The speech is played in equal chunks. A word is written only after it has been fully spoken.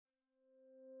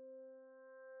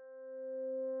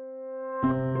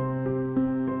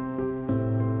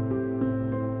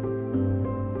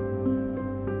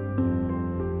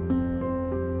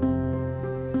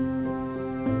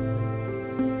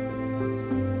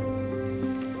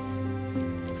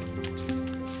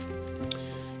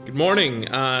Good morning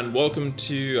and welcome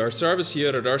to our service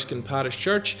here at Erskine Parish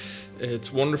Church.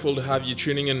 It's wonderful to have you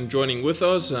tuning in and joining with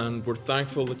us, and we're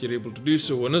thankful that you're able to do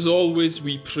so. And as always,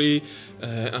 we pray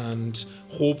and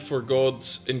hope for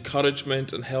God's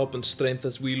encouragement and help and strength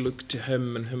as we look to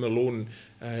Him and Him alone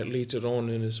later on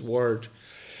in His Word.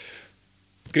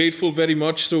 Grateful very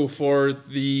much so for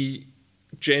the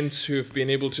gents who have been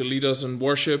able to lead us in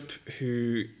worship,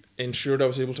 who ensured I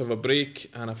was able to have a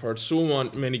break, and I've heard so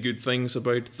many good things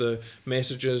about the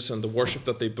messages and the worship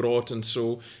that they brought, and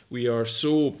so we are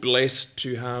so blessed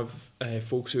to have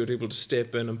folks who are able to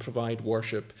step in and provide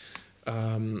worship,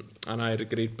 and I had a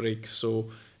great break, so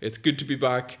it's good to be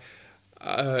back.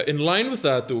 In line with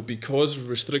that though, because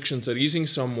restrictions are easing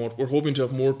somewhat, we're hoping to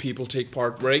have more people take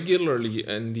part regularly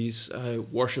in these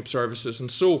worship services, and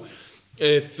so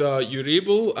if you're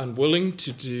able and willing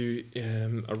to do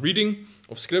a reading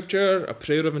of Scripture, a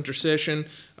prayer of intercession,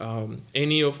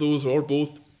 any of those or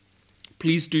both,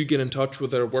 please do get in touch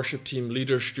with our worship team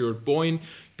leader, Stuart Boyne.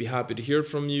 Be happy to hear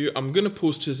from you. I'm going to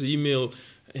post his email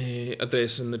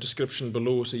address in the description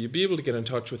below, so you'll be able to get in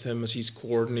touch with him as he's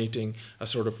coordinating a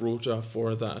sort of rota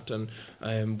for that,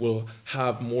 and we'll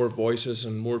have more voices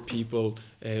and more people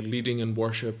leading in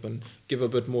worship and give a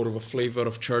bit more of a flavour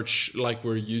of church like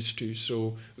we're used to,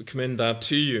 so we commend that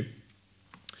to you.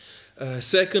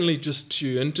 Secondly, just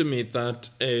to intimate that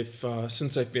if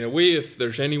since I've been away, if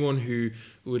there's anyone who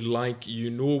would like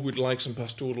some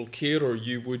pastoral care, or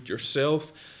you would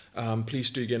yourself,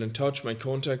 please do get in touch. My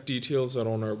contact details are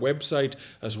on our website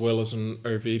as well as on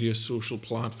our various social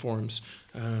platforms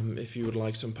if you would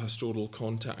like some pastoral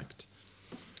contact.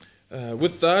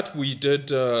 With that, we did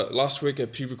last week I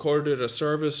pre-recorded a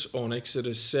service on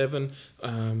Exodus 7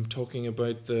 talking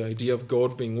about the idea of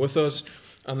God being with us.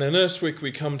 And then this week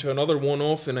we come to another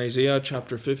one-off in Isaiah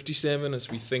chapter 57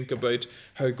 as we think about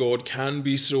how God can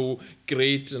be so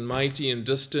great and mighty and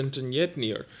distant and yet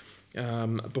near.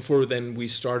 Before then we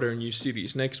start our new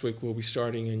series. Next week we'll be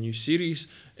starting a new series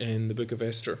in the book of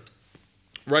Esther.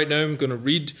 Right now I'm going to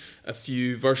read a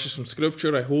few verses from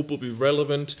Scripture I hope will be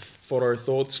relevant for our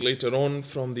thoughts later on,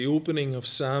 from the opening of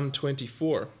Psalm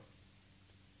 24.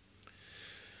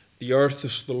 The earth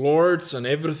is the Lord's and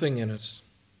everything in it,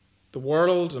 the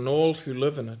world and all who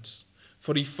live in it,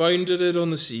 for He founded it on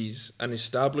the seas and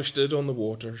established it on the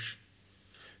waters.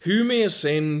 Who may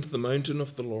ascend the mountain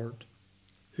of the Lord?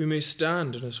 Who may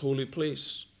stand in His holy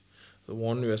place? The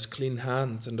one who has clean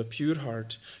hands and a pure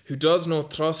heart, who does not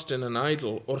trust in an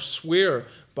idol or swear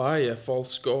by a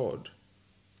false god.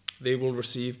 They will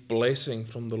receive blessing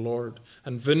from the Lord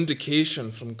and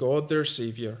vindication from God their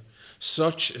Saviour.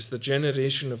 Such is the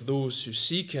generation of those who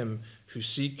seek Him, who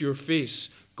seek your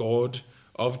face, God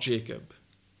of Jacob.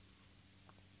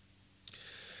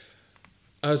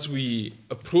 As we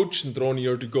approach and draw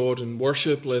near to God in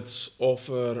worship, let's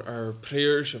offer our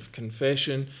prayers of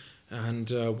confession, and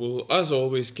we'll, as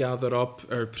always, gather up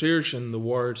our prayers in the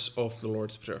words of the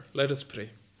Lord's Prayer. Let us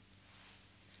pray.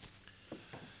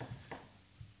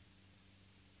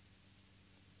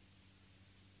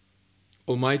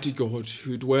 Almighty God,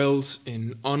 who dwells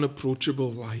in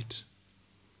unapproachable light,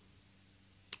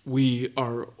 we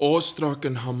are awestruck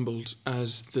and humbled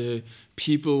as the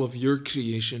people of your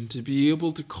creation to be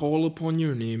able to call upon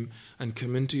your name and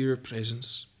come into your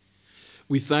presence.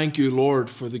 We thank you,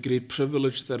 Lord, for the great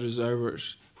privilege that is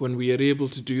ours when we are able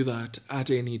to do that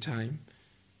at any time,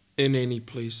 in any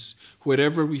place,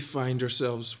 wherever we find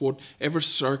ourselves, whatever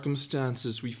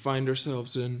circumstances we find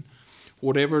ourselves in,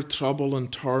 whatever trouble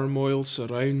and turmoil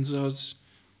surrounds us,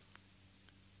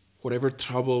 whatever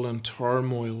trouble and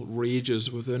turmoil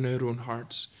rages within our own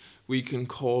hearts, we can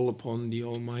call upon the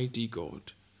Almighty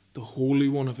God, the Holy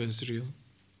One of Israel,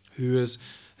 who has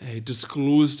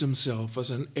disclosed Himself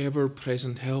as an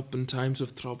ever-present help in times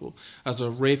of trouble, as a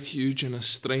refuge and a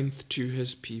strength to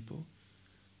His people.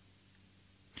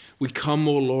 We come,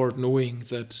 O Lord, knowing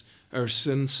that our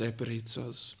sin separates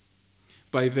us.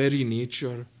 By very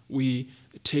nature, we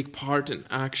take part in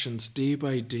actions day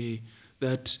by day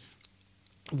that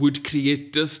would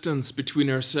create distance between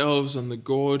ourselves and the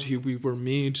God who we were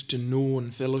made to know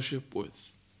and fellowship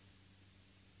with.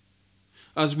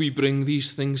 As we bring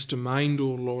these things to mind, O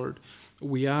Lord,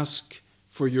 we ask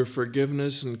for your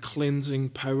forgiveness and cleansing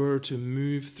power to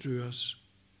move through us,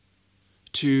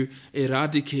 to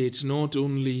eradicate not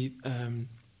only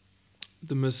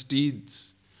the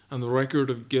misdeeds and the record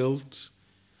of guilt,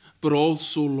 but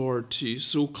also, Lord, to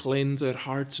so cleanse our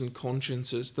hearts and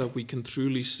consciences that we can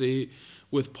truly say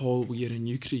with Paul, we are a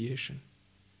new creation.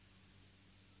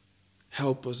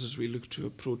 Help us as we look to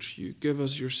approach you. Give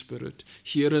us your Spirit.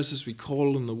 Hear us as we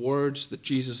call on the words that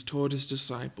Jesus taught his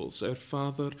disciples. Our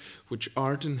Father, which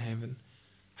art in heaven,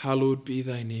 hallowed be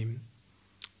thy name.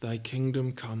 Thy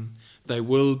kingdom come, thy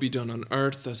will be done on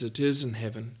earth as it is in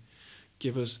heaven.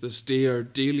 Give us this day our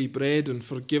daily bread, and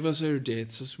forgive us our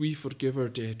debts as we forgive our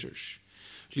debtors.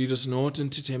 Lead us not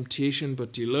into temptation,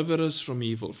 but deliver us from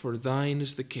evil. For thine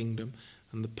is the kingdom,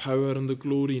 and the power, and the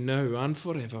glory, now and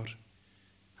forever.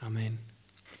 Amen.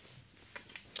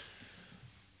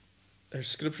 Our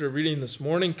scripture reading this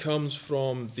morning comes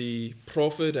from the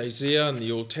prophet Isaiah in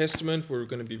the Old Testament. We're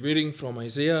going to be reading from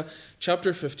Isaiah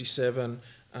chapter 57,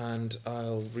 and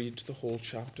I'll read the whole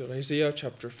chapter. Isaiah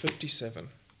chapter 57.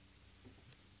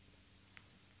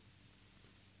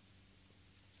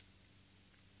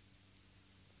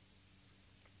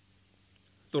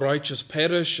 The righteous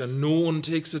perish, and no one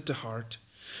takes it to heart.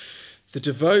 The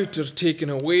devout are taken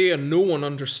away, and no one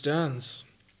understands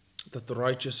that the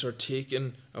righteous are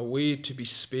taken away to be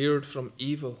spared from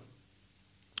evil.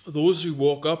 Those who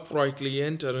walk uprightly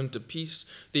enter into peace.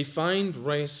 They find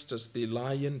rest as they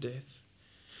lie in death.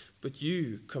 But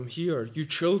you, come here, you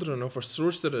children of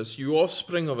sorcerers, you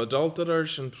offspring of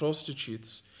adulterers and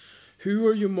prostitutes. Who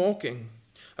are you mocking?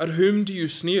 At whom do you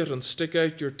sneer and stick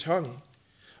out your tongue?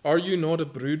 Are you not a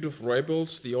brood of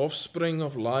rebels, the offspring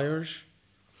of liars?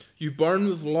 You burn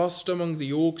with lust among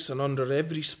the oaks and under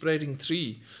every spreading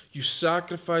tree. You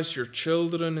sacrifice your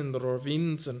children in the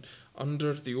ravines and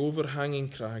under the overhanging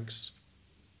crags.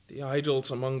 The idols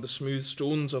among the smooth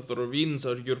stones of the ravines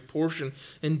are your portion.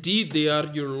 Indeed, they are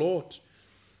your lot.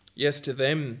 Yes, to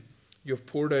them you have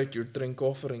poured out your drink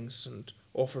offerings and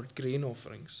offered grain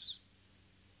offerings.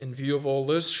 In view of all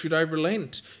this, should I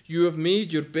relent? You have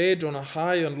made your bed on a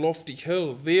high and lofty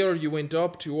hill. There you went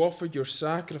up to offer your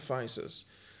sacrifices.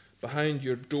 Behind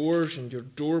your doors and your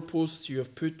doorposts you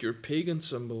have put your pagan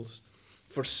symbols.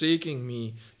 Forsaking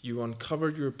me, you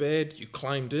uncovered your bed, you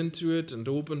climbed into it and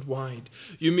opened wide.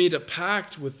 You made a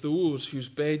pact with those whose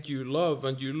bed you love,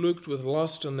 and you looked with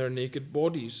lust on their naked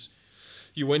bodies.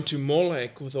 You went to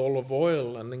Molech with olive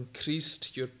oil and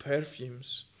increased your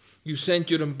perfumes. You sent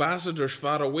your ambassadors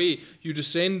far away. You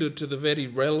descended to the very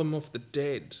realm of the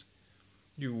dead.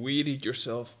 You wearied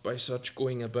yourself by such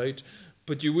going about,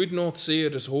 but you would not say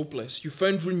it is hopeless. You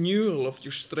found renewal of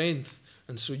your strength,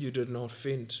 and so you did not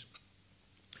faint.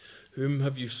 Whom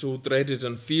have you so dreaded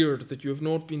and feared that you have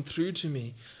not been true to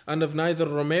me, and have neither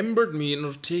remembered me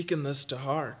nor taken this to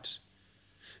heart?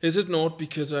 Is it not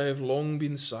because I have long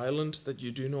been silent that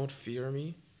you do not fear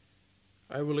me?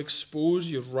 I will expose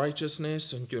your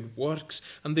righteousness and your works,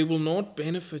 and they will not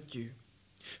benefit you.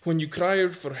 When you cry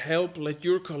out for help, let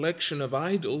your collection of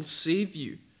idols save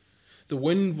you. The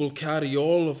wind will carry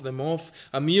all of them off,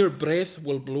 a mere breath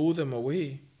will blow them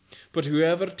away. But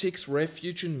whoever takes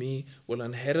refuge in me will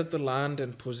inherit the land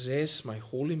and possess my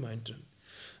holy mountain.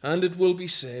 And it will be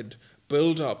said,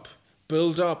 build up,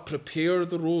 prepare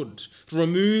the road,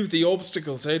 remove the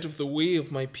obstacles out of the way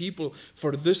of my people,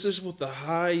 for this is what the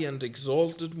high and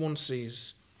exalted one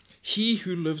says. He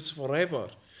who lives forever,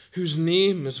 whose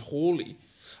name is holy.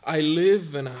 I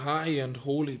live in a high and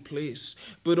holy place,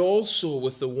 but also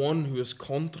with the one who is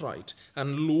contrite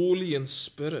and lowly in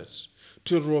spirit,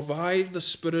 to revive the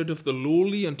spirit of the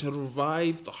lowly and to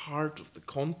revive the heart of the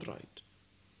contrite.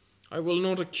 I will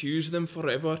not accuse them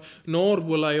forever, nor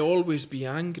will I always be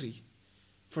angry,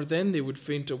 for then they would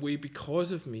faint away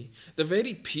because of me, the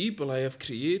very people I have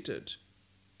created.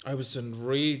 I was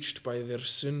enraged by their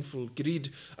sinful greed.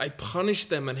 I punished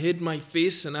them and hid my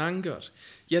face in anger.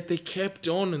 Yet they kept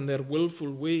on in their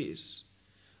willful ways.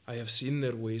 I have seen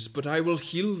their ways, but I will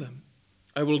heal them.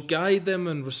 I will guide them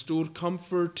and restore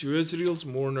comfort to Israel's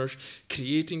mourners,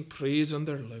 creating praise on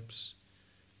their lips.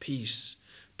 Peace,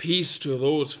 peace to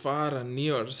those far and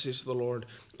near, says the Lord,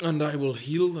 and I will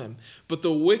heal them. But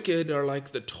the wicked are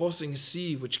like the tossing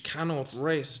sea, which cannot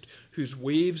rest, whose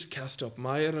waves cast up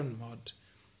mire and mud.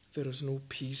 There is no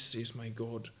peace, says my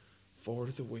God, for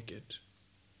the wicked.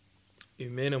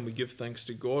 Amen, and we give thanks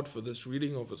to God for this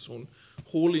reading of his own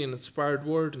holy and inspired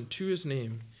word, and to his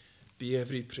name be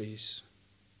every praise.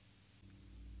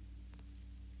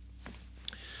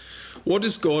 What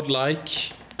is God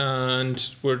like, and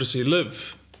where does he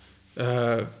live?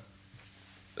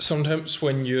 Sometimes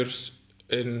when you're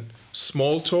in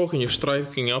small talk and you're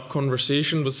striking up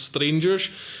conversation with strangers,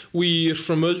 we're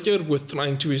familiar with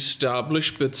trying to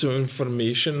establish bits of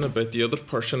information about the other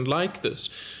person like this.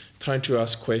 Trying to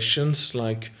ask questions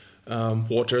like,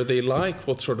 What are they like?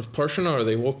 What sort of person are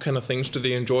they? What kind of things do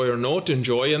they enjoy or not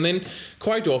enjoy? And then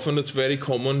quite often it's very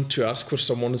common to ask where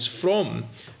someone is from,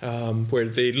 where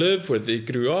they live, where they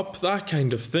grew up, that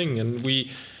kind of thing. And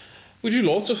we do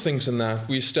lots of things in that.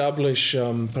 We establish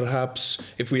perhaps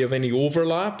if we have any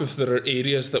overlap, if there are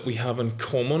areas that we have in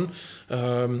common,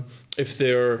 if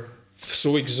they're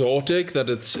so exotic that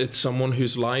it's someone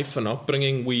whose life and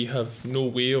upbringing we have no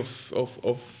way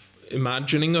of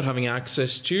imagining or having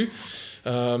access to.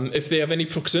 If they have any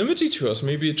proximity to us,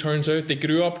 maybe it turns out they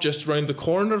grew up just around the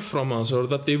corner from us, or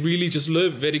that they really just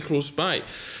live very close by.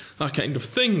 That kind of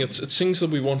thing. It's things that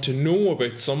we want to know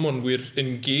about someone we're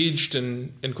engaged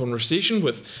in conversation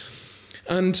with.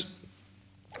 And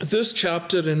this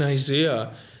chapter in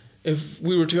Isaiah, if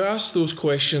we were to ask those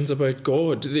questions about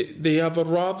God, it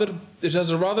has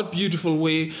a rather beautiful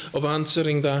way of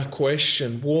answering that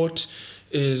question. What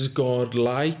is God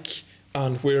like,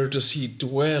 and where does he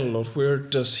dwell, or where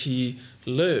does he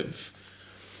live?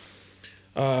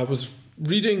 I was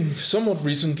reading somewhat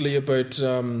recently about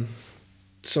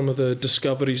some of the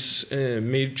discoveries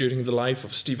made during the life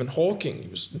of Stephen Hawking. He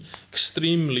was an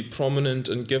extremely prominent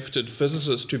and gifted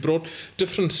physicist who brought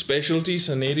different specialties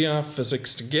and area of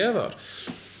physics together.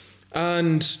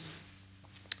 And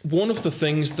one of the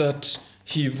things that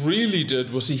he really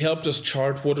did was he helped us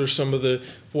chart what are some of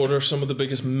the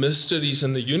biggest mysteries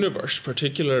in the universe,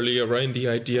 particularly around the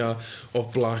idea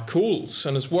of black holes.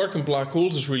 And his work in black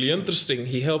holes is really interesting.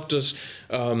 He helped us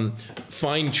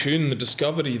fine-tune the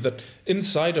discovery that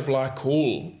inside a black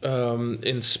hole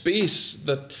in space,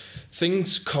 that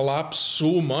things collapse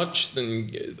so much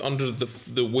under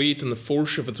the weight and the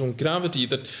force of its own gravity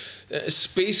that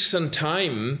space and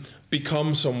time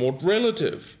become somewhat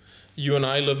relative. You and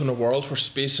I live in a world where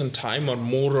space and time are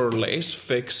more or less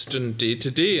fixed and day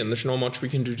to day, and there's not much we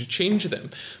can do to change them.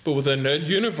 But within our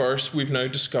universe, we've now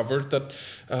discovered that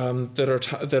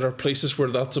there are places where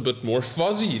that's a bit more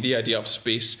fuzzy, the idea of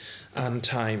space and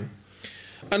time.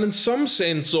 And in some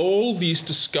sense, all these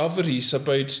discoveries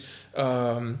about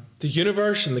the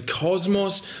universe and the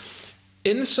cosmos,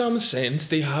 in some sense,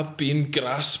 they have been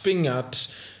grasping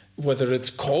at, whether it's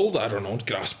called that or not,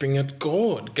 grasping at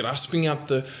God, grasping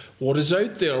at what is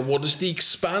out there, what is the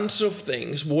expanse of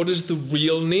things, what is the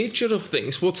real nature of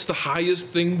things, what's the highest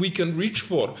thing we can reach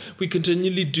for. We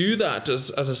continually do that as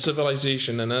a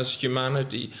civilization and as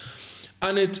humanity.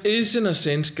 And it is, in a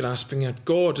sense, grasping at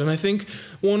God. And I think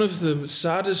one of the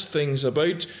saddest things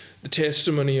about the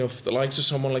testimony of the likes of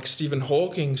someone like Stephen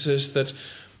Hawking is that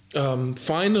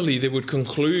finally they would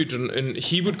conclude, and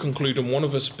he would conclude in one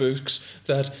of his books,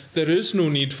 that there is no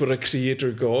need for a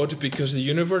creator God because the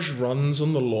universe runs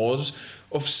on the laws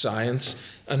of science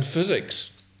and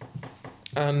physics.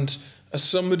 And as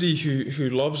somebody who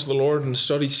loves the Lord and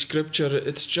studies scripture,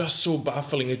 it's just so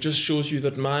baffling. It just shows you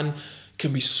that man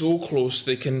can be so close.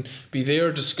 They can be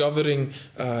there discovering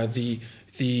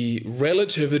the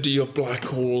relativity of black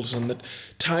holes, and that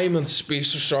time and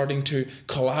space are starting to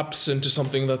collapse into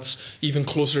something that's even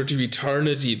closer to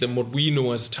eternity than what we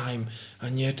know as time.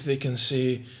 And yet they can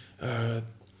say,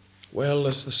 well,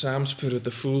 as the Psalms put it,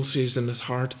 the fool says in his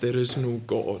heart, there is no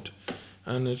God.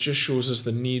 And it just shows us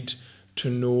the need to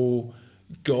know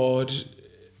God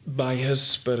by his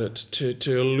Spirit,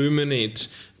 to illuminate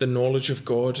the knowledge of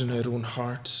God in our own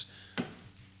hearts.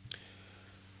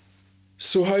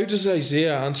 So how does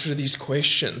Isaiah answer these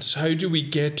questions? How do we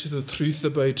get to the truth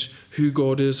about who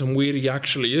God is and where he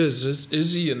actually is?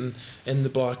 Is he in the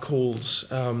black holes?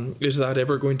 Is that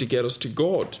ever going to get us to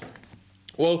God?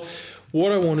 Well,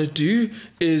 what I want to do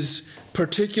is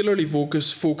particularly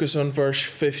focus on verse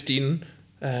 15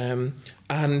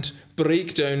 and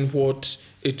break down what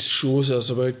it shows us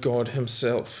about God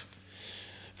himself.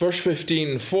 Verse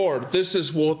 15, for this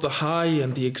is what the high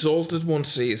and the exalted one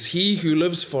says, he who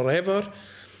lives forever,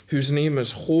 whose name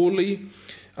is holy.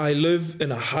 I live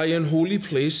in a high and holy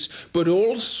place, but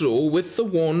also with the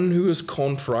one who is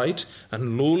contrite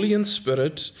and lowly in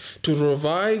spirit, to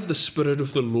revive the spirit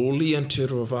of the lowly and to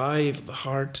revive the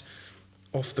heart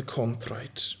of the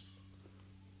contrite.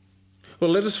 Well,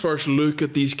 let us first look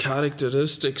at these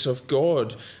characteristics of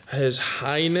God. His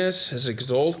highness, his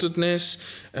exaltedness,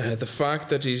 the fact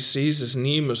that he says his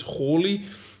name is holy,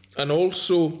 and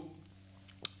also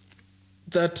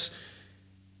that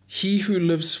he who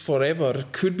lives forever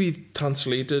could be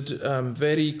translated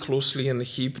very closely in the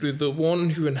Hebrew, the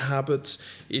one who inhabits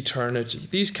eternity.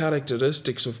 These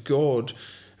characteristics of God,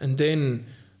 and then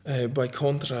by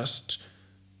contrast,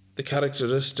 the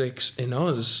characteristics in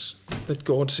us that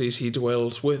God says he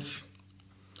dwells with.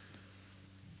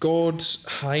 God's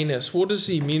highness. What does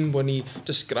he mean when he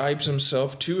describes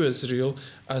himself to Israel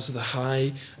as the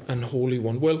high and holy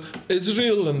one? Well,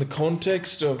 Israel, in the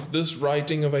context of this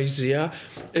writing of Isaiah,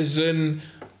 is in,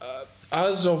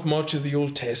 as of much of the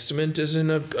Old Testament, is in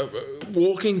a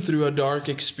walking through a dark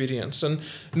experience. And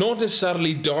not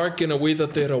necessarily dark in a way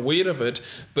that they're aware of it,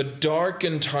 but dark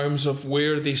in terms of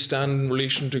where they stand in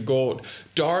relation to God.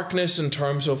 Darkness in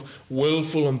terms of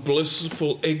willful and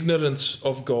blissful ignorance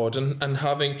of God, and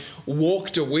having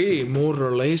walked away, more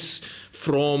or less,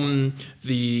 from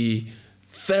the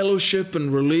fellowship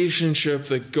and relationship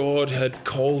that God had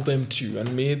called them to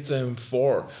and made them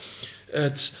for.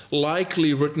 It's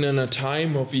likely written in a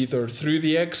time of either through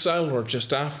the exile or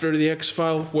just after the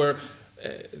exile, where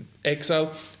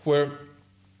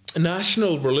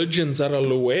national religions are a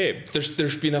low ebb.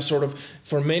 There's been a sort of,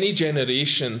 for many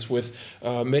generations, with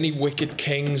many wicked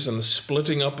kings and the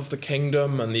splitting up of the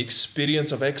kingdom and the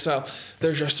experience of exile,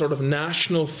 there's a sort of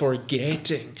national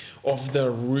forgetting of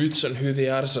their roots and who they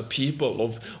are as a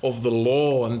people, of the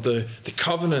law and the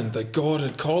covenant that God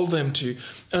had called them to.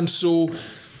 And so,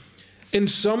 in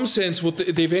some sense, what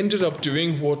they've ended up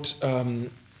doing, what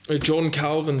John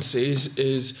Calvin says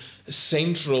is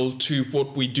central to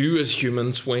what we do as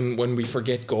humans when we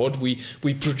forget God. We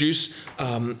produce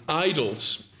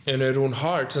idols in our own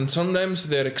hearts, and sometimes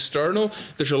they're external.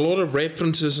 There's a lot of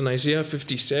references in Isaiah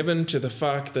 57 to the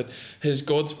fact that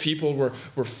God's people were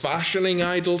fashioning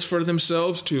idols for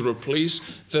themselves to replace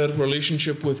their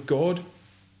relationship with God.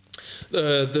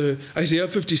 The Isaiah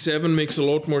 57 makes a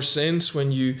lot more sense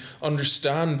when you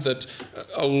understand that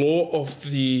a lot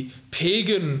of the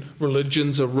pagan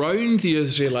religions around the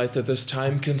Israelite at this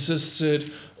time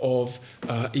consisted of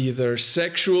either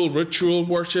sexual ritual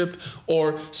worship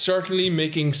or certainly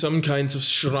making some kinds of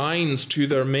shrines to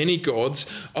their many gods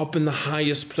up in the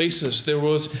highest places. There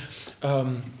was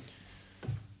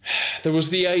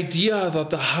the idea that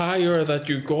the higher that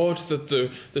you got, that the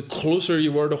closer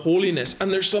you were to holiness.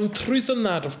 And there's some truth in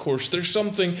that, of course. There's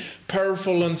something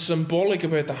powerful and symbolic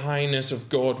about the highness of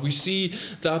God. We see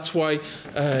that's why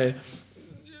the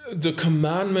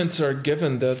commandments are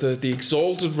given, the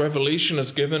exalted revelation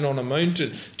is given on a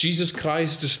mountain. Jesus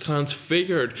Christ is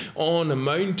transfigured on a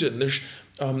mountain. There's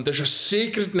a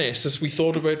sacredness, as we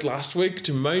thought about last week,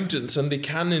 to mountains, and they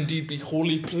can indeed be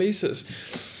holy places.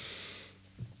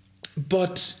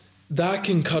 But that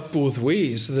can cut both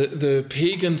ways. The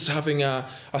pagans having a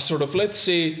sort of, let's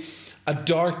say, a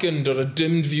darkened or a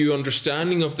dimmed view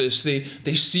understanding of this.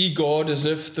 They see God as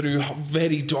if through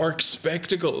very dark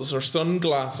spectacles or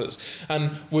sunglasses,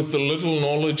 and with the little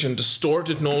knowledge and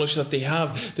distorted knowledge that they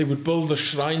have, they would build the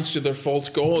shrines to their false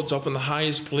gods up in the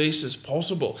highest places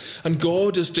possible. And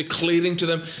God is declaring to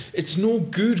them, it's no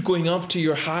good going up to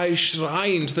your high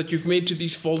shrines that you've made to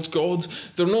these false gods.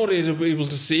 They're not able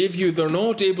to save you. They're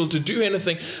not able to do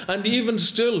anything. And even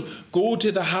still, go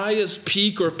to the highest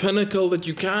peak or pinnacle that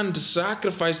you can to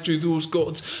sacrifice to those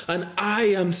gods, and I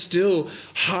am still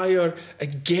higher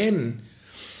again.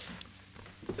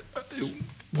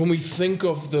 When we think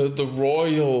of the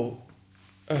royal,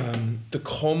 the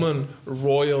common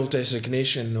royal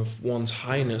designation of one's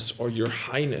highness or your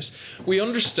highness, we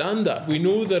understand that. We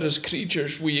know that as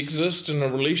creatures we exist in a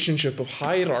relationship of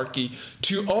hierarchy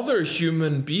to other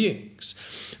human beings,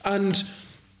 and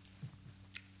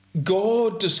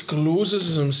God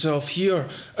discloses himself here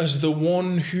as the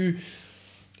one who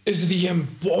is the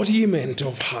embodiment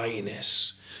of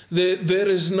highness. There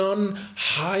is none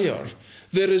higher.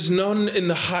 There is none in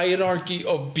the hierarchy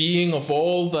of being of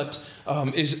all that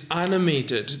is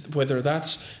animated, whether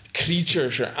that's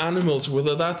creatures or animals,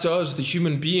 whether that's us, the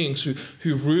human beings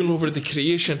who rule over the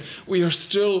creation. We are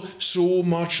still so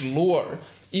much lower.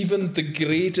 Even the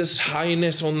greatest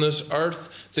highness on this earth,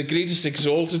 the greatest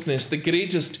exaltedness, the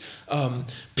greatest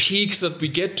peaks that we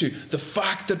get to, the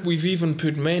fact that we've even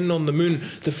put men on the moon,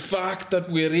 the fact that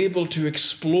we're able to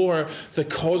explore the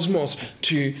cosmos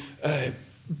to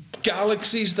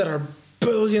galaxies that are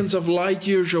billions of light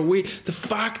years away, the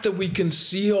fact that we can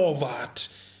see all that,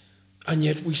 and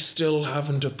yet we still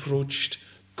haven't approached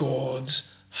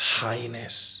God's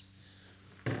highness.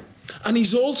 And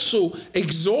he's also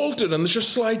exalted, and there's a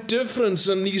slight difference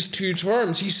in these two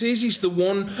terms. He says he's the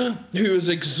one who is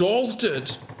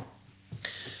exalted.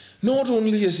 Not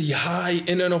only is he high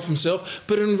in and of himself,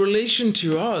 but in relation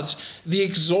to us, the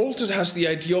exalted has the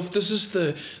idea of this is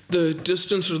the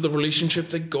distance or the relationship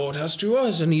that God has to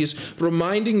us. And he is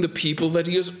reminding the people that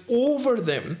he is over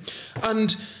them,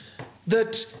 and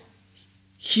that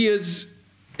he is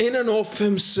in and of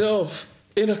himself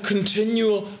in a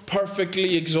continual,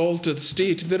 perfectly exalted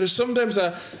state. There is sometimes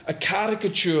a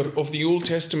caricature of the Old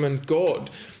Testament God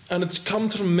And it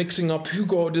comes from mixing up who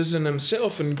God is in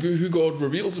himself and who God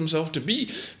reveals himself to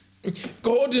be.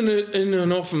 God in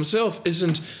and of himself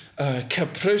isn't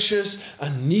capricious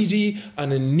and needy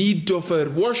and in need of our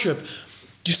worship.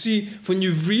 You see, when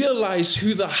you realize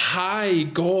who the high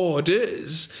God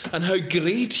is and how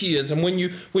great he is, and when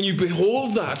you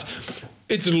behold that,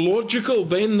 it's logical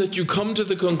then that you come to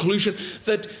the conclusion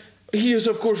that he is,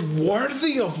 of course,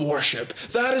 worthy of worship.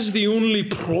 That is the only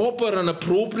proper and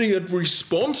appropriate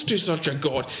response to such a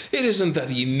God. It isn't that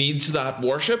he needs that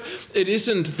worship. It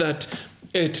isn't that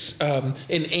it's in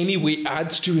any way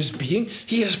adds to his being.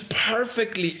 He is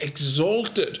perfectly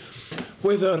exalted.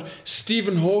 Whether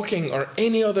Stephen Hawking or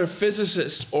any other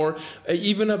physicist or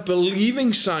even a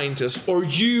believing scientist or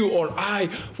you or I,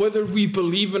 whether we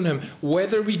believe in him,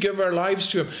 whether we give our lives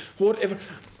to him, whatever,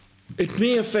 it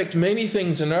may affect many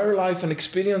things in our life and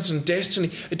experience and destiny.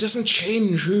 It doesn't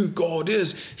change who God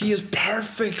is. He is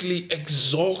perfectly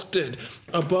exalted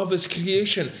above his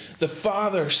creation. The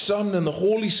Father, Son, and the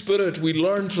Holy Spirit, we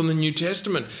learned from the New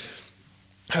Testament,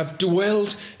 have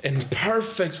dwelt in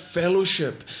perfect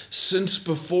fellowship since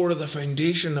before the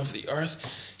foundation of the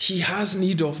earth. He has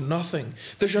need of nothing.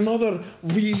 There's another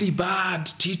really bad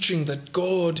teaching that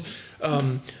God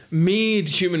made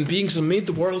human beings and made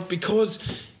the world because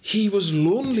he was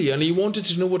lonely and he wanted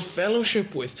to know what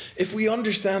fellowship with. If we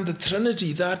understand the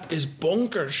Trinity, that is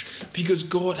bonkers, because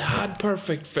God had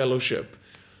perfect fellowship.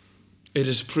 It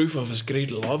is proof of his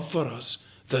great love for us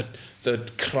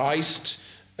that Christ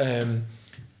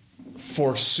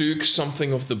forsook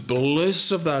something of the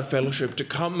bliss of that fellowship to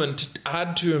come and to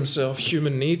add to himself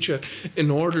human nature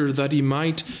in order that he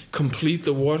might complete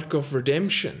the work of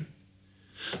redemption.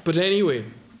 But anyway,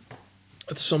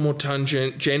 it's somewhat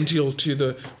tangential to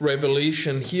the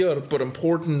revelation here, but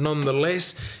important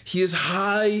nonetheless. He is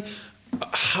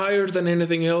higher than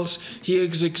anything else. He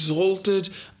is exalted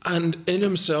and in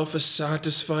himself is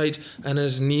satisfied and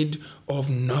has need of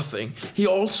nothing. He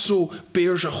also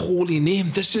bears a holy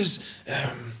name. This is,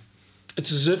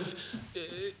 it's as if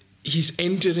he's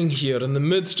entering here in the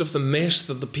midst of the mess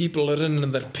that the people are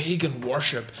in their pagan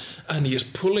worship, and he is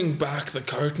pulling back the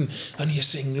curtain and he is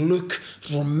saying, look,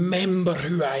 remember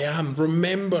who I am,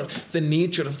 remember the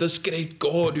nature of this great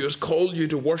God who has called you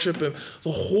to worship him,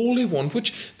 the Holy One,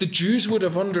 which the Jews would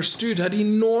have understood had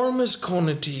enormous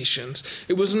connotations.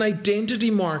 It was an identity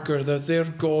marker that their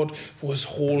God was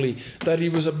holy, that he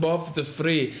was above the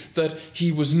fray, that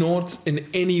he was not in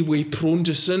any way prone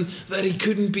to sin, that he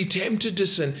couldn't be tempted to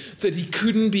sin, that he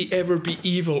couldn't ever be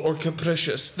evil or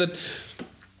capricious, that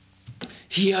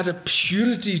he had a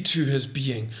purity to his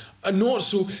being. And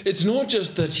so it's not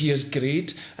just that he is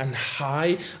great and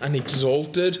high and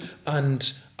exalted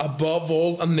and above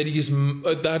all, and that he is,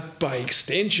 that by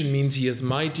extension means he is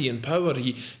mighty in power.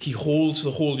 He holds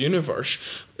the whole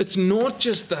universe. It's not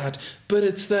just that, but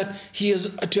it's that he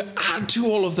is, to add to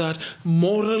all of that,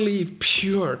 morally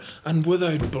pure and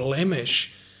without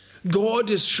blemish. God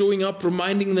is showing up,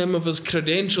 reminding them of his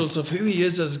credentials, of who he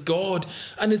is as God,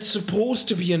 and it's supposed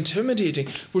to be intimidating.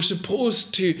 We're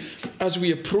supposed to, as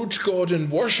we approach God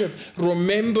in worship,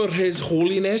 remember his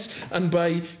holiness and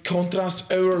by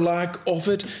contrast our lack of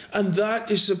it, and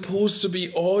that is supposed to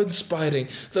be awe-inspiring,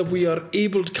 that we are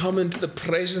able to come into the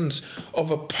presence of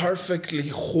a perfectly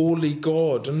holy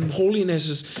God. And holiness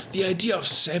is the idea of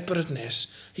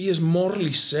separateness. He is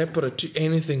morally separate to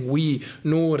anything we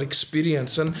know or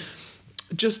experience. And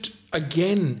just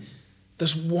again,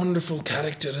 this wonderful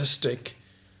characteristic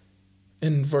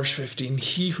in verse 15,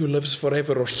 he who lives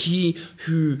forever, or he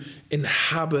who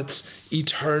inhabits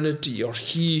eternity, or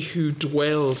he who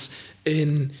dwells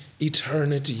in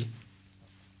eternity.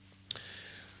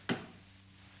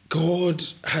 God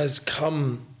has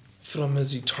come from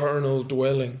his eternal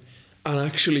dwelling and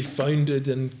actually founded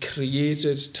and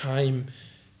created time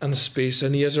and space,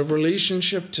 and he has a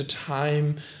relationship to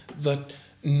time that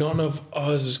none of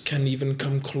us can even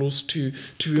come close to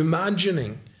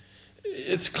imagining.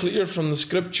 It's clear from the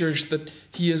scriptures that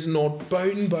he is not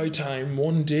bound by time.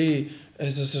 One day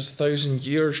is as 1,000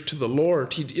 years to the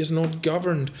Lord. He is not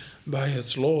governed by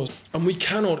its laws. And we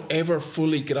cannot ever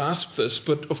fully grasp this,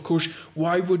 but of course,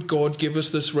 why would God give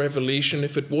us this revelation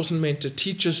if it wasn't meant to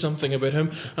teach us something about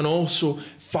him and also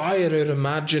fire our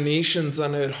imaginations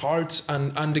and our hearts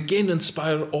and again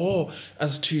inspire awe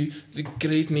as to the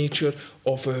great nature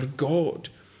of our God?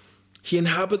 He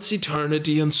inhabits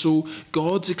eternity, and so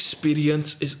God's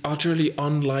experience is utterly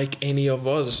unlike any of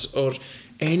us or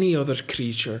any other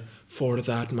creature for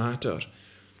that matter.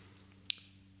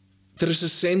 There is a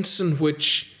sense in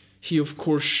which he, of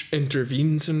course,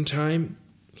 intervenes in time.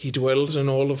 He dwells in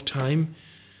all of time.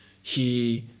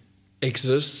 He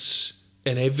exists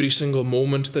in every single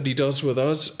moment that he does with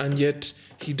us, and yet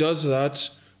he does that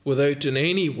without in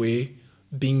any way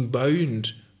being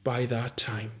bound by that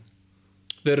time.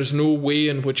 There is no way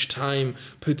in which time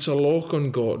puts a lock on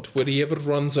God, where he ever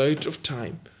runs out of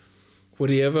time, where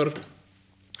he ever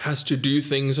has to do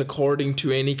things according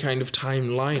to any kind of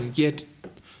timeline. Yet,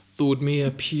 though it may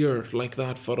appear like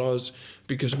that for us,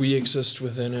 because we exist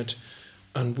within it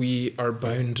and we are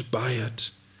bound by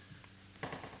it,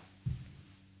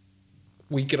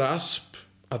 we grasp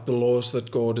at the laws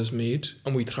that God has made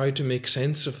and we try to make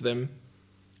sense of them.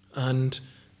 And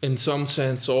in some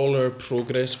sense, all our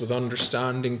progress with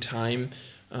understanding time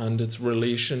and its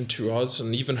relation to us,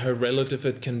 and even how relative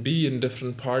it can be in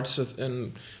different parts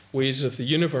and ways of the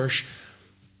universe,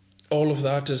 all of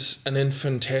that is an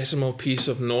infinitesimal piece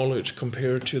of knowledge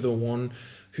compared to the one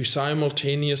who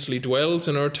simultaneously dwells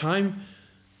in our time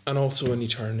and also in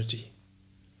eternity.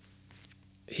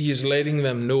 He is letting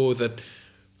them know that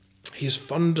he is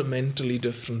fundamentally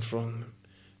different from them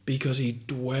because he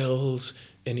dwells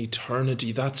in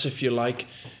eternity. That's, if you like,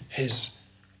 his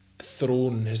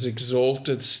throne, his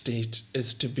exalted state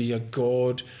is to be a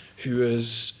God who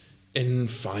is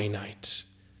infinite.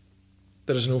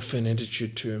 There is no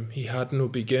finitude to him. He had no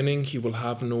beginning, he will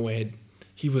have no end.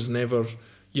 He was never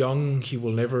young, he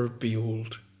will never be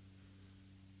old.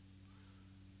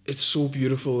 It's so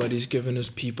beautiful that he's given his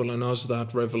people and us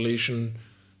that revelation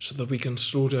so that we can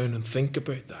slow down and think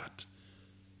about that.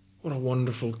 What a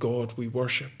wonderful God we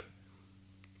worship,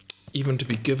 even to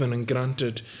be given and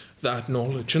granted that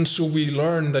knowledge. And so we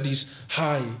learn that he's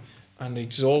high and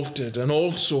exalted and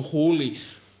also holy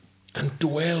and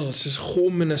dwells. His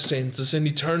home, in a sense, is in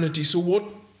eternity. So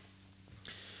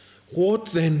what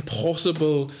then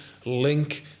possible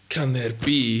link can there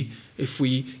be if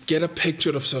we get a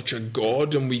picture of such a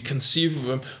God and we conceive of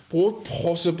him? What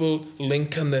possible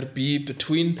link can there be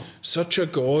between such a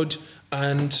God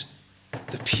and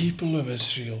the people of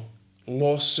Israel,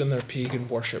 lost in their pagan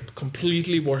worship,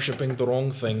 completely worshipping the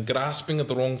wrong thing, grasping at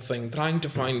the wrong thing, trying to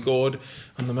find God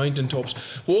on the mountaintops?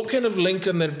 What kind of link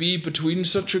can there be between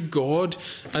such a God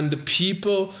and the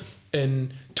people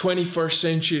in 21st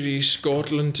century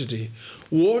Scotland today?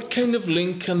 What kind of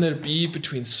link can there be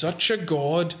between such a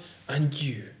God and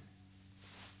you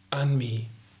and me?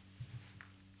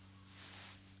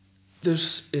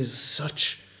 This is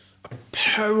such a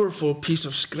powerful piece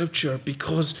of scripture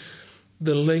because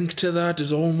the link to that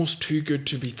is almost too good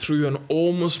to be true and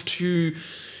almost too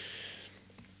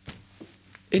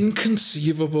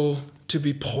inconceivable to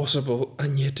be possible,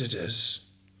 and yet it is.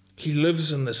 He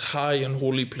lives in this high and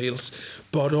holy place,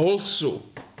 but also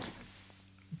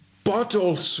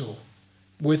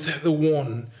with the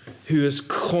one who is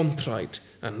contrite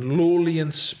and lowly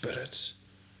in spirit.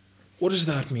 What does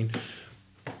that mean?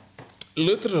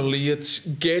 Literally, it's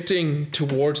getting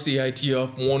towards the idea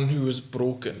of one who is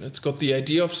broken. It's got the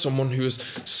idea of someone who is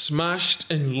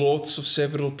smashed in lots of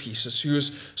several pieces, who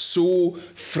is so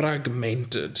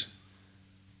fragmented.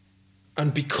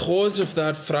 And because of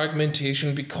that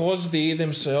fragmentation, because they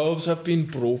themselves have been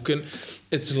broken,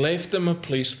 it's left them a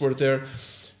place where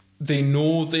they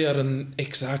know they are in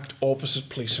exact opposite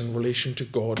place in relation to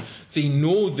God. They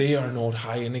know they are not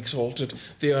high and exalted.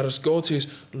 They are, as God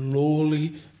says,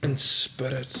 lowly in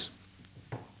spirit.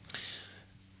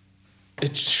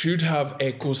 It should have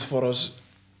echoes for us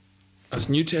as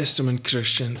New Testament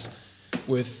Christians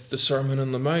with the Sermon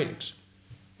on the Mount,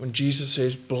 when Jesus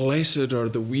says, "Blessed are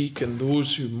the weak and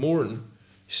those who mourn,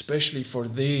 especially for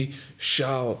they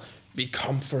shall be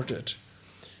comforted."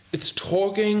 It's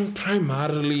talking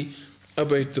primarily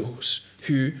about those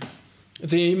who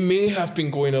they may have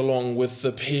been going along with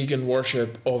the pagan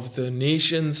worship of the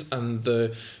nations and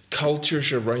the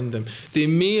cultures around them. They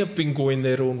may have been going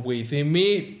their own way. They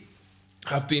may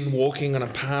have been walking on a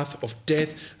path of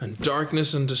death and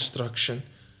darkness and destruction.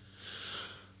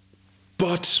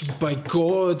 But by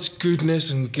God's goodness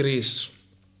and grace,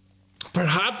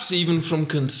 perhaps even from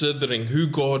considering who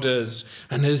God is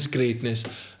and his greatness,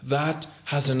 that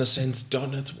has in a sense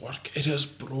done its work. It has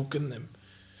broken them.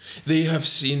 They have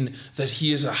seen that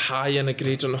he is a high and a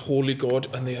great and a holy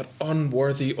God, and they are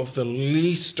unworthy of the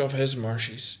least of his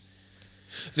mercies.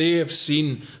 They have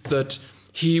seen that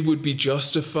he would be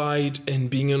justified in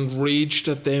being enraged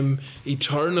at them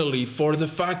eternally for the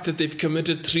fact that they've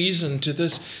committed treason to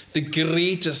the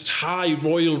greatest high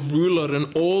royal ruler in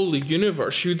all the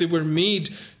universe, who they were made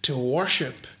to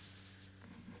worship.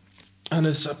 And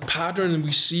it's a pattern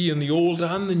we see in the Old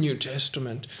and the New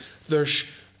Testament.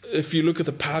 If you look at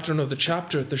the pattern of the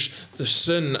chapter, there's the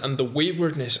sin and the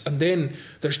waywardness, and then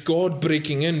there's God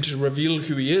breaking in to reveal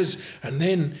who he is, and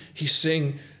then he's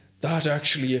saying that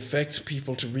actually affects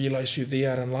people to realize who they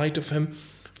are in light of him,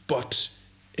 but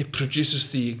it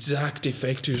produces the exact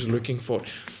effect he was looking for.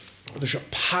 There's a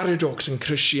paradox in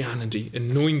Christianity,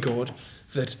 in knowing God,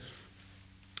 that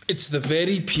it's the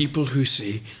very people who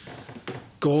say,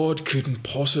 God couldn't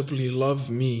possibly love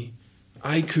me.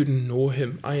 I couldn't know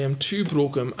him. I am too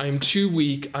broken. I am too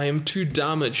weak. I am too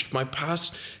damaged. My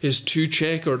past is too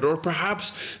checkered. Or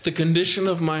perhaps the condition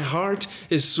of my heart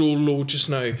is so low just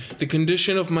now. The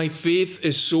condition of my faith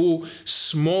is so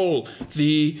small.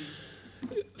 The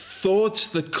thoughts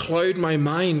that cloud my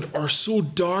mind are so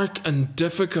dark and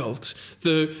difficult.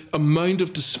 The amount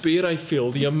of despair I feel,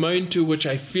 the amount to which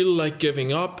I feel like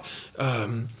giving up,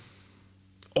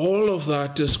 all of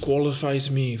that disqualifies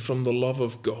me from the love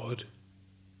of God.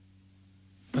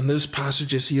 And this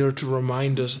passage is here to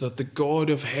remind us that the God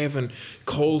of heaven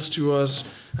calls to us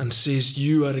and says,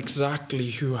 you are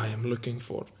exactly who I am looking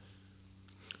for.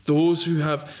 Those who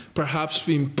have perhaps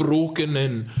been broken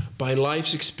in by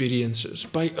life's experiences,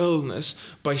 by illness,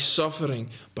 by suffering,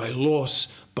 by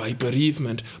loss, by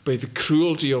bereavement, by the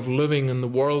cruelty of living in the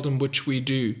world in which we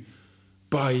do,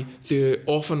 by the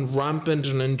often rampant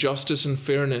and injustice and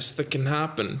fairness that can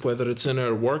happen, whether it's in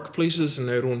our workplaces, in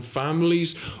our own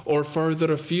families, or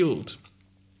further afield.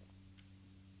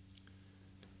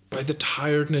 By the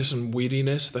tiredness and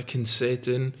weariness that can set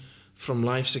in from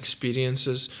life's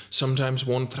experiences, sometimes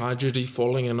one tragedy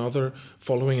following another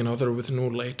with no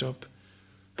let up,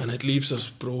 and it leaves us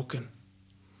broken.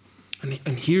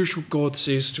 And here's what God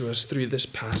says to us through this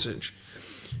passage.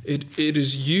 It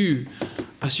is you,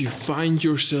 as you find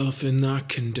yourself in that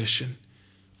condition,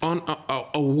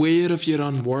 aware of your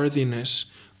unworthiness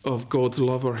of God's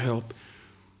love or help,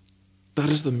 that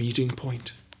is the meeting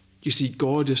point. You see,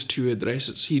 God has two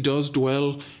addresses. He does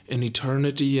dwell in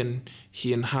eternity, and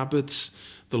he inhabits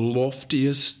the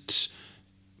loftiest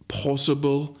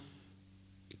possible,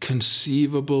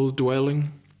 conceivable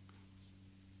dwelling.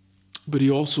 But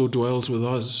he also dwells with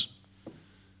us.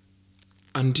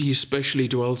 And he especially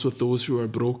dwells with those who are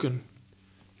broken.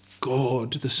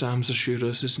 God, the Psalms assure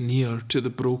us, is near to the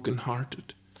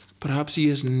brokenhearted. Perhaps he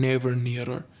is never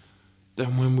nearer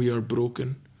than when we are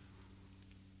broken.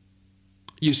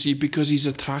 You see, because he's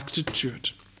attracted to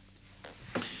it.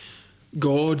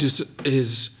 God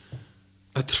is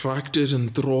attracted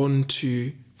and drawn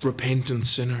to repentant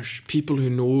sinners. People who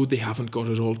know they haven't got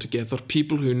it all together.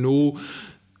 People who know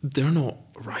they're not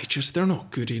righteous, they're not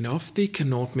good enough, they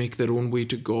cannot make their own way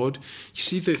to God. You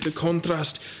see the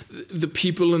contrast. The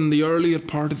people in the earlier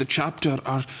part of the chapter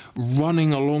are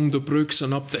running along the brooks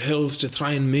and up the hills to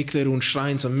try and make their own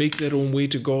shrines and make their own way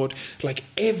to God, like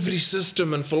every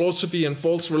system and philosophy and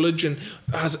false religion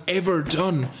has ever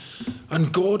done.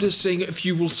 And God is saying, if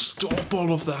you will stop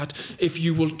all of that, if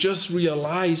you will just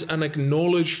realize and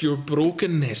acknowledge your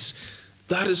brokenness,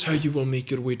 that is how you will make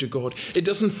your way to God. It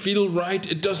doesn't feel right.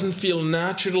 It doesn't feel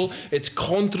natural. It's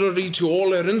contrary to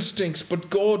all our instincts. But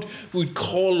God would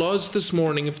call us this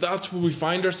morning, if that's where we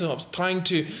find ourselves, trying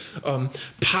to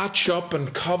patch up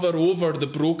and cover over the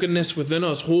brokenness within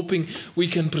us, hoping we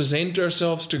can present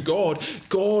ourselves to God.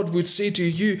 God would say to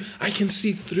you, I can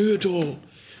see through it all.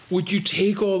 Would you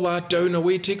take all that down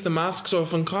away, take the masks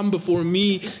off and come before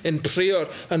me in prayer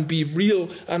and be real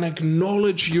and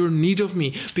acknowledge your need of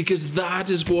me, because that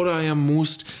is what I am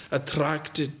most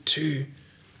attracted to.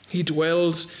 He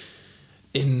dwells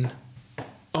in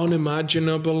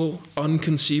unimaginable,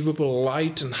 unconceivable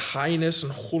light and highness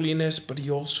and holiness, but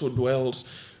he also dwells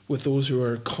with those who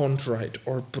are contrite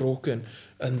or broken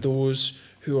and those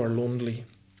who are lonely.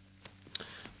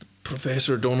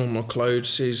 Professor Donald MacLeod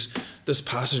says this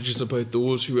passage is about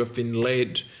those who have been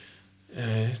led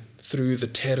through the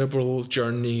terrible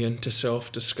journey into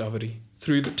self-discovery.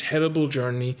 Through the terrible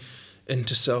journey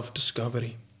into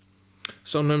self-discovery.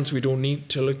 Sometimes we don't need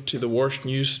to look to the worst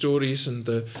news stories and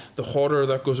the horror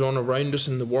that goes on around us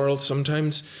in the world.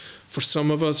 Sometimes, for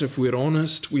some of us, if we're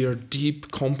honest, we are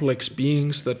deep, complex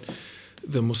beings that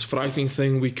the most frightening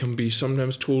thing we can be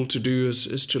sometimes told to do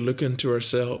is to look into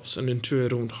ourselves and into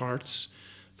our own hearts.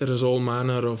 There is all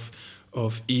manner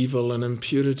of evil and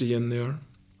impurity in there.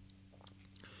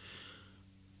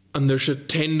 And there's a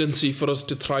tendency for us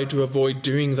to try to avoid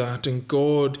doing that. And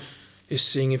God is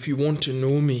saying, if you want to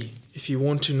know me, if you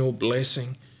want to know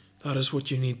blessing, that is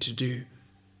what you need to do.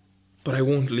 But I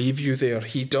won't leave you there.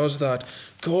 He does that.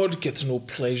 God gets no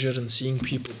pleasure in seeing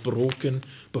people broken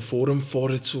before him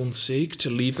for its own sake, to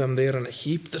leave them there in a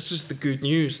heap. This is the good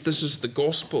news. This is the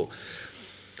gospel.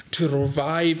 to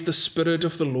revive the spirit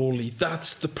of the lowly.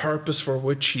 That's the purpose for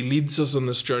which he leads us on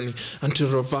this journey, and to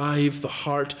revive the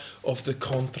heart of the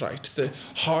contrite. The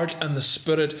heart and the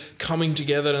spirit coming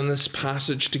together in this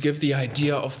passage to give the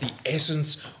idea of the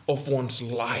essence of one's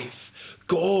life.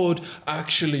 God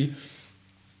actually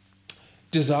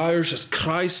desires, as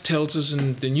Christ tells us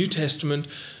in the New Testament,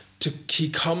 he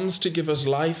comes to give us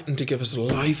life, and to give us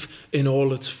life in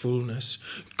all its fullness.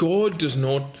 God does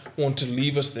not want to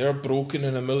leave us there broken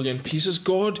in a million pieces.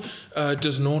 God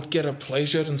does not get a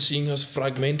pleasure in seeing us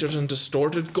fragmented and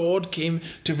distorted. God came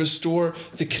to restore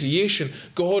the creation.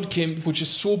 God came, which is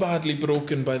so badly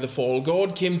broken by the fall.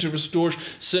 God came to restore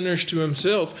sinners to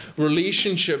himself,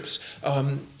 relationships,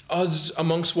 us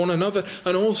amongst one another,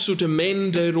 and also to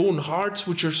mend our own hearts,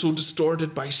 which are so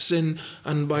distorted by sin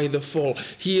and by the fall.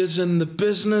 He is in the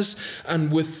business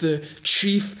and with the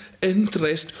chief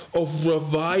interest of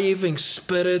reviving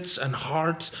spirits and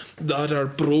hearts that are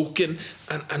broken,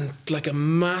 and like a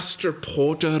master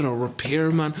potter or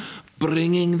repairman,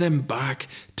 bringing them back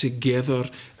together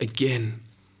again.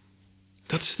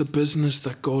 That's the business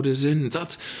that God is in.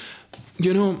 That's,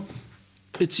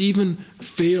 it's even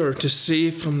fair to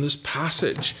say from this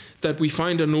passage that we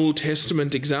find an Old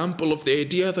Testament example of the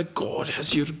idea that God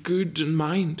has your good in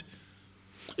mind.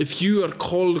 If you are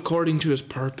called according to his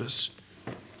purpose,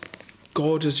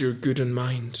 God has your good in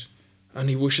mind, and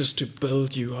he wishes to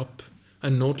build you up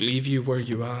and not leave you where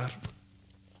you are.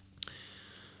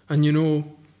 And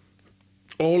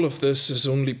all of this is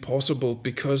only possible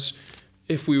because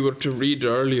if we were to read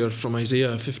earlier from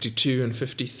Isaiah 52 and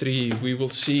 53, we will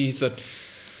see that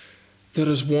there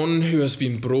is one who has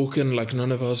been broken like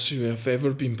none of us who have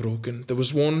ever been broken. There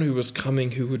was one who was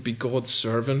coming who would be God's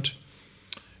servant,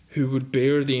 who would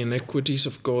bear the iniquities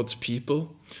of God's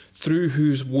people, through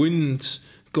whose wounds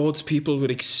God's people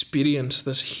would experience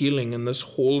this healing and this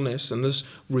wholeness and this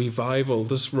revival,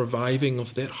 this reviving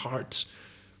of their hearts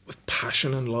with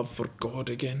passion and love for God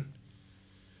again.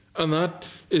 And that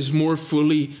is more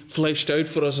fully fleshed out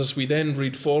for us as we then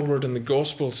read forward in the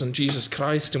Gospels and Jesus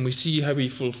Christ, and we see how he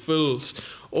fulfills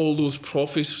all those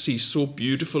prophecies so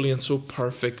beautifully and so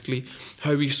perfectly,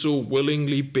 how he so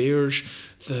willingly bears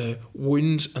the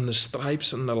wounds and the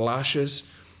stripes and the lashes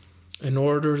in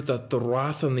order that the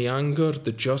wrath and the anger,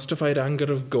 the justified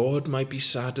anger of God, might be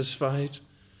satisfied,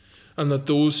 and that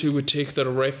those who would take their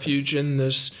refuge in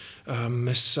this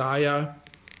Messiah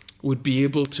would be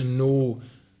able to know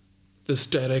this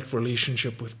direct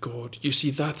relationship with God. You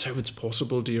see, that's how it's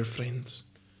possible, dear friends.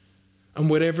 And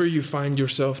wherever you find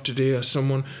yourself today as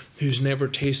someone who's never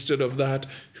tasted of that,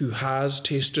 who has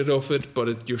tasted of it,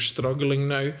 but you're struggling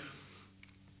now,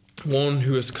 one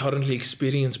who has currently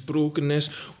experienced brokenness,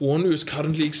 one who is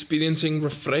currently experiencing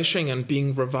refreshing and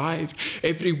being revived,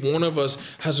 every one of us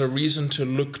has a reason to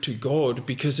look to God,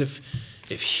 because if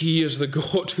he is the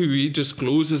God who he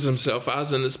discloses himself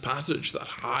as in this passage, that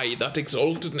high, that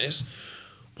exaltedness,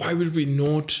 why would we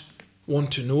not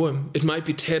want to know him? It might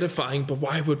be terrifying, but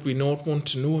why would we not want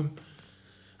to know him?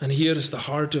 And here is the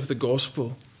heart of the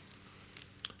gospel,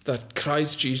 that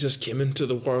Christ Jesus came into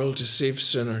the world to save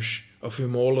sinners, of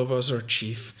whom all of us are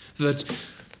chief. That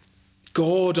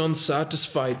God,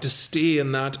 unsatisfied to stay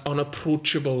in that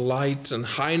unapproachable light and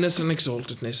highness and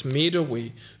exaltedness, made a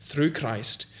way through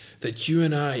Christ that you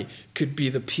and I could be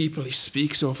the people he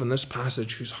speaks of in this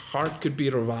passage, whose heart could be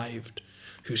revived,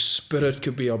 whose spirit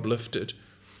could be uplifted.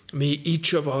 May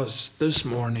each of us this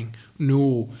morning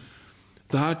know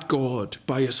that God,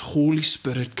 by his Holy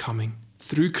Spirit coming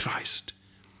through Christ,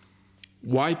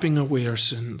 wiping away our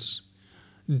sins,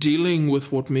 dealing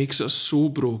with what makes us so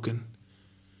broken,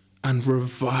 and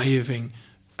reviving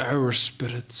our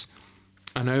spirits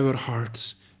and our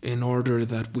hearts in order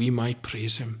that we might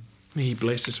praise him. May he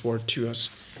bless his word to us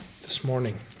this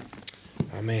morning.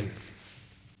 Amen.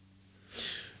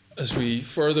 As we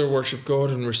further worship God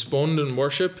and respond in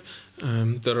worship,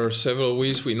 there are several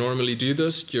ways we normally do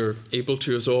this. You're able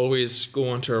to, as always, go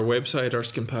onto our website,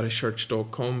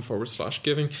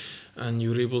 erskineparishchurch.com/giving, and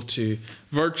you're able to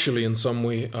virtually in some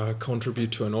way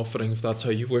contribute to an offering if that's how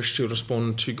you wish to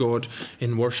respond to God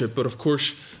in worship. But of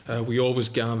course, we always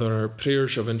gather our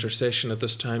prayers of intercession at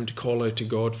this time to call out to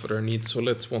God for our needs. So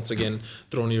let's once again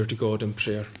draw near to God in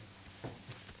prayer.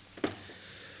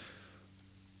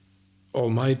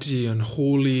 Almighty and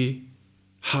holy,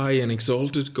 high and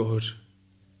exalted God,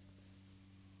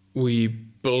 we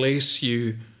bless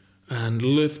you and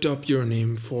lift up your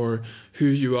name for who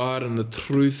you are and the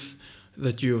truth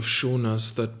that you have shown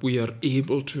us, that we are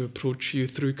able to approach you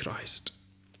through Christ.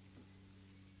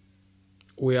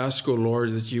 We ask, O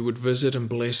Lord, that you would visit and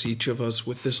bless each of us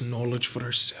with this knowledge for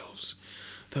ourselves,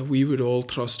 that we would all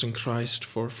trust in Christ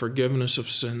for forgiveness of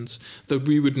sins, that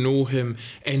we would know him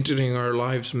entering our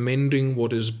lives, mending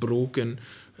what is broken,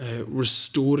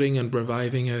 restoring and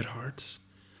reviving our hearts.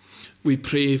 We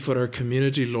pray for our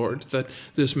community, Lord, that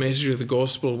this message of the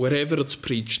gospel, wherever it's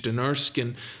preached, in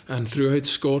Erskine and throughout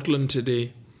Scotland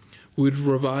today, would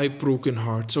revive broken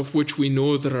hearts, of which we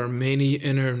know there are many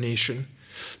in our nation.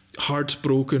 Hearts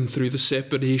broken through the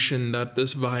separation that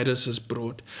this virus has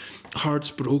brought. Hearts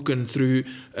broken through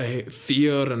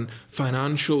fear and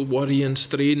financial worry and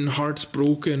strain. Hearts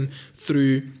broken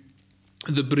through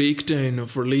the breakdown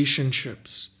of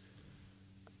relationships.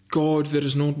 God, there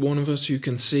is not one of us who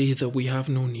can say that we have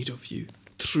no need of you,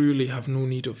 truly have no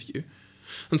need of you.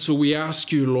 And so we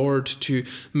ask you, Lord, to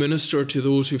minister to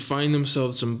those who find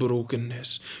themselves in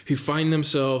brokenness, who find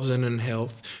themselves in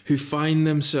unhealth, who find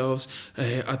themselves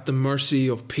at the mercy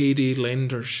of payday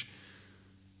lenders.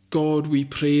 God, we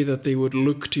pray that they would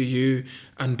look to you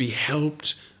and be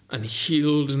helped and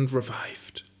healed and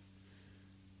revived.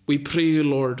 We pray,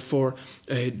 Lord, for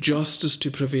justice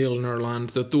to prevail in our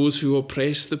land, that those who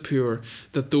oppress the poor,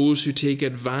 that those who take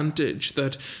advantage,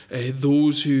 that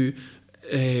those who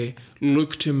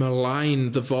look to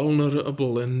malign the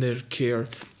vulnerable in their care,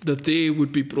 that they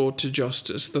would be brought to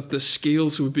justice, that the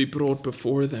scales would be brought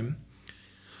before them,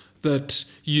 that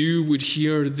you would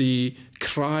hear the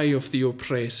cry of the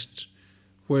oppressed,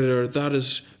 whether that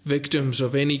is victims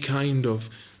of any kind of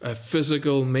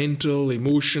physical, mental,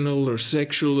 emotional or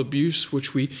sexual abuse,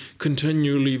 which we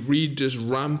continually read is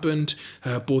rampant,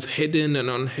 both hidden and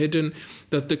unhidden,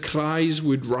 that the cries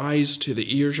would rise to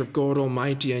the ears of God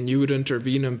Almighty and you would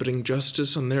intervene and bring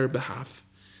justice on their behalf.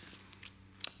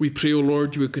 We pray, O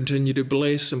Lord, you would continue to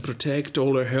bless and protect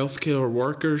all our healthcare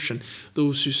workers and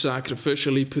those who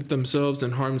sacrificially put themselves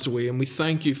in harm's way, and we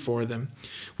thank you for them.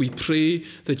 We pray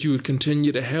that you would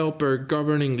continue to help our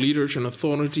governing leaders and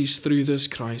authorities through this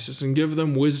crisis and give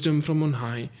them wisdom from on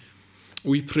high.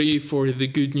 We pray for the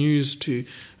good news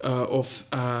of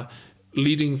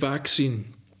leading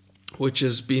vaccine, which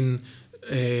has been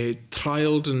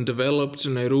trialled and developed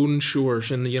in our own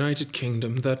shores in the United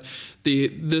Kingdom, that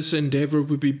this endeavour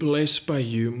would be blessed by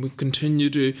you and would continue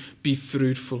to be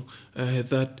fruitful,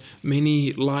 that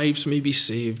many lives may be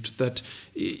saved, that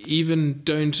even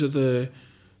down to the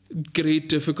great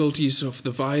difficulties of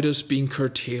the virus being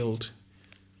curtailed,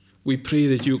 we pray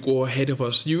that you go ahead of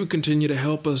us. You would continue to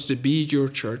help us to be your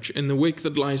church in the week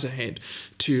that lies ahead,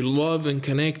 to love and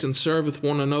connect and serve with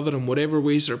one another in whatever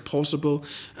ways are possible,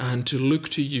 and to look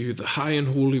to you, the High and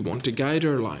Holy One, to guide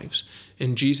our lives.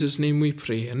 In Jesus' name we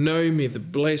pray. And now may the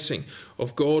blessing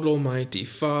of God Almighty,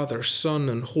 Father, Son,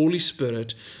 and Holy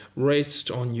Spirit rest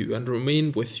on you and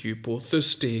remain with you both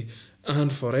this day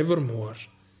and forevermore.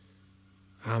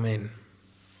 Amen.